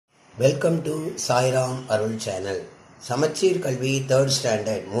Welcome to Sairam Arul channel. Samacheer kalvi 3rd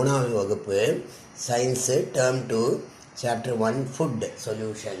standard 3வது வகுப்பு science term 2 chapter 1 food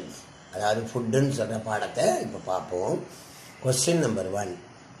solutions. அதாவது food ன்னு சொல்ற பாடத்தை இப்ப பாப்போம். Question number 1.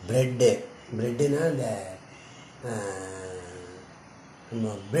 breadனா அந்த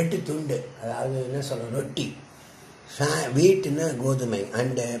bread துண்டு, அதாவது என்ன சொல்ற ரொட்டி. wheatனா கோதுமை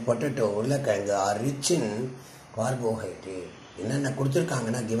and potato உருளைக்கிழங்கு are rich in carbohydrate. என்னென்ன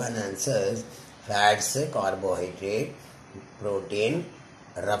கொடுத்துருக்காங்கன்னா given answers fats, carbohydrate, protein,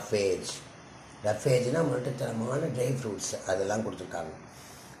 roughage முரட்டுத்தனமான dry fruits அதெல்லாம் கொடுத்துருக்காங்க.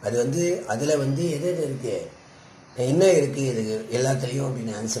 அது அதில் எது இருக்குது, என்ன இருக்குது இதுக்கு எல்லாத்துலேயும்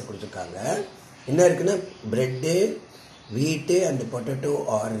அப்படின்னு ஆன்சர் கொடுத்துருக்காங்க. என்ன இருக்குன்னா பிரெட்டு, வீட்டு அண்ட் பொட்டேட்டோ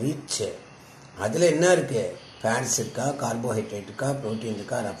ஆர் ரிச். அதில் என்ன இருக்குது, ஃபேட்ஸ் இருக்கா, கார்போஹைட்ரேட் இருக்கா, ப்ரோட்டீன்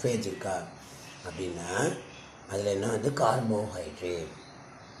இருக்கா, ரஃபேஜ் இருக்கா அப்படின்னா அதில் என்ன கார்போஹைட்ரேட்.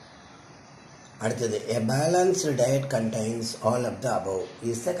 அடுத்தது a balanced diet contains all of the above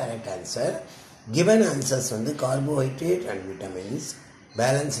is the correct answer. given answers carbohydrate and vitamins.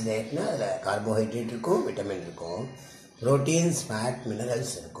 balanced dietனா அதில் கார்போஹைட்ரேட் இருக்கும், விட்டமின் இருக்கும், ப்ரோட்டீன்ஸ், ஃபேட்,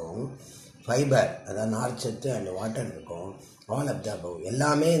 மினரல்ஸ் இருக்கும், ஃபைபர் அதாவது நார்ச்சத்து அண்ட் வாட்டர் இருக்கும். ஆல் ஆஃப் த above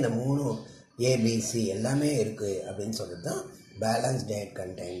எல்லாமே இந்த 3 ABC எல்லாமே இருக்குது அப்படின்னு சொல்கிறது தான் balanced diet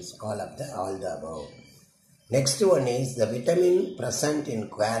contains all the above. Next one is the vitamin present in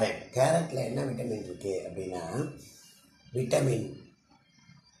carrot. carrotல என்ன விட்டமின் இருக்கு அப்படின்னா விட்டமின்,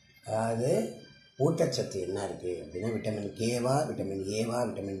 அதாவது ஊட்டச்சத்து என்ன இருக்கு அப்படின்னா விட்டமின் கேவா, விட்டமின் ஏவா,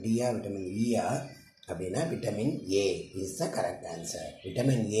 விட்டமின் டியா, விட்டமின் இயா அப்படின்னா vitamin A is the correct answer.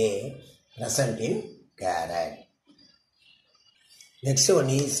 Vitamin A present in carrot. Next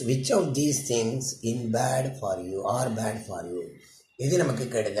one is which of these things in bad for you or bad for you. இது நமக்கு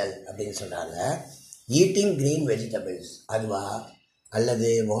கெடுதல் அப்படின்னு சொல்றாங்க. ஈட்டிங் கிரீன் வெஜிடபிள்ஸ் அதுவா, அல்லது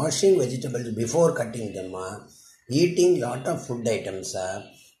washing vegetables before cutting Dhamma, eating lot of food ஐட்டம்ஸா,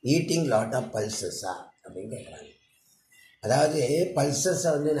 eating lot of பல்சஸா அப்படின்னு கேட்குறாங்க. அதாவது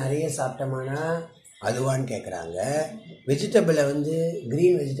பல்சஸை நிறைய சாப்பிட்டோம்னா அதுவான்னு கேட்குறாங்க. வெஜிடபிளை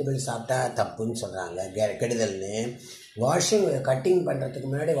க்ரீன் வெஜிடபிள் சாப்பிட்டா தப்புன்னு சொல்கிறாங்க, கெடுதல்னு. வாஷிங் கட்டிங் பண்ணுறதுக்கு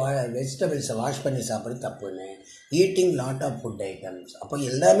முன்னாடி வெஜிடபிள்ஸை வாஷ் பண்ணி சாப்பிட்றது தப்புன்னு. Eating lot of food items, அப்போ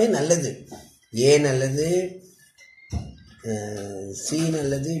எல்லாமே நல்லது. ஏ நல்லது, சி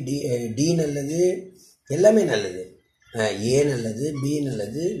நல்லது, டி நல்லது, எல்லாமே நல்லது. ஏ நல்லது, பி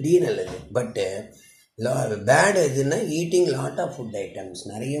நல்லது, டி நல்லது. பட்டு பேட் எதுன்னா eating lot of food items,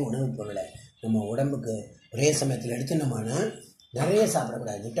 நிறைய உணவுப் பொருளை நம்ம உடம்புக்கு ஒரே சமயத்தில் எடுத்துனோம்னா நிறைய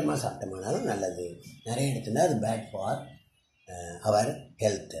சாப்பிடக்கூடாது, திட்டமாக சாப்பிட்டோம்னாலும் நல்லது. நிறைய எடுத்துனா அது bad for our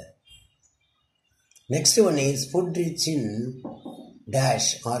health. Next one is food rich in dash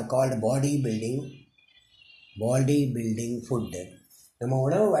are called body building food. நம்ம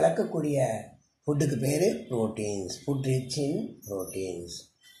உணவு வளர்க்கக்கூடிய ஃபுட்டுக்கு பேர் proteins. Food rich in proteins,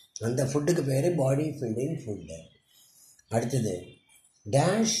 அந்த ஃபுட்டுக்கு பேர் பாடி பில்டிங் ஃபுட்டு. அடுத்தது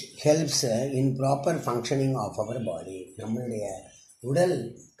dash helps in proper functioning of our பாடி. நம்மளுடைய உடல்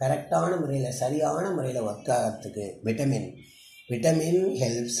கரெக்டான முறையில் சரியான முறையில் ஒர்க் ஆகிறதுக்கு vitamin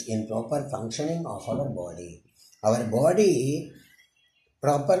helps in proper functioning of our body. Our body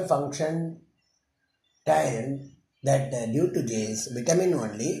proper function time that due to this vitamin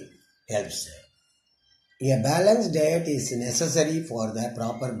only helps. A balanced diet is necessary for the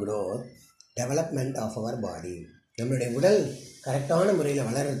proper growth development of our body. நம்மளுடைய உடல் கரெக்டான முறையில்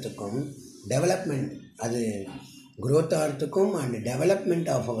வளர்கிறதுக்கும் development அது growth ஆகிறதுக்கும் and development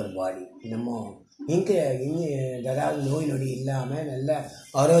of our பாடி, நம்ம இங்கே ஏதாவது நோய் நொடி இல்லாமல் நல்ல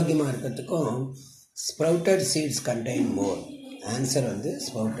ஆரோக்கியமாக இருக்கிறதுக்கும் ஸ்ப்ரவுட்டட் சீட்ஸ் கண்டெயின் மோர். Answer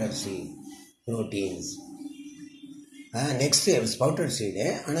sprouted seat proteins. Next sprouted seed,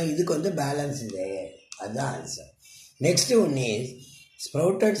 ஆனால் இதுக்கு பேலன்ஸ் டயட், அதுதான் answer. Next one is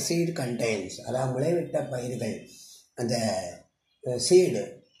sprouted seat contains, அதாவது முளைவிட்ட பயிர்கள், அந்த சீடு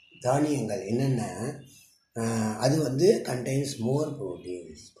தானியங்கள் என்னென்ன அது contains more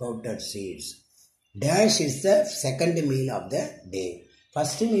proteins. Sprouted seeds. Dash is the second meal of the day.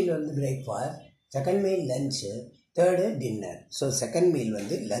 First meal breakfast, second meal lunch, third dinner. So second meal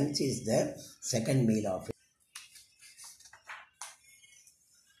lunch is the second meal of it.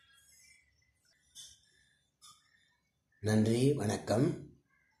 நன்றி, வணக்கம்.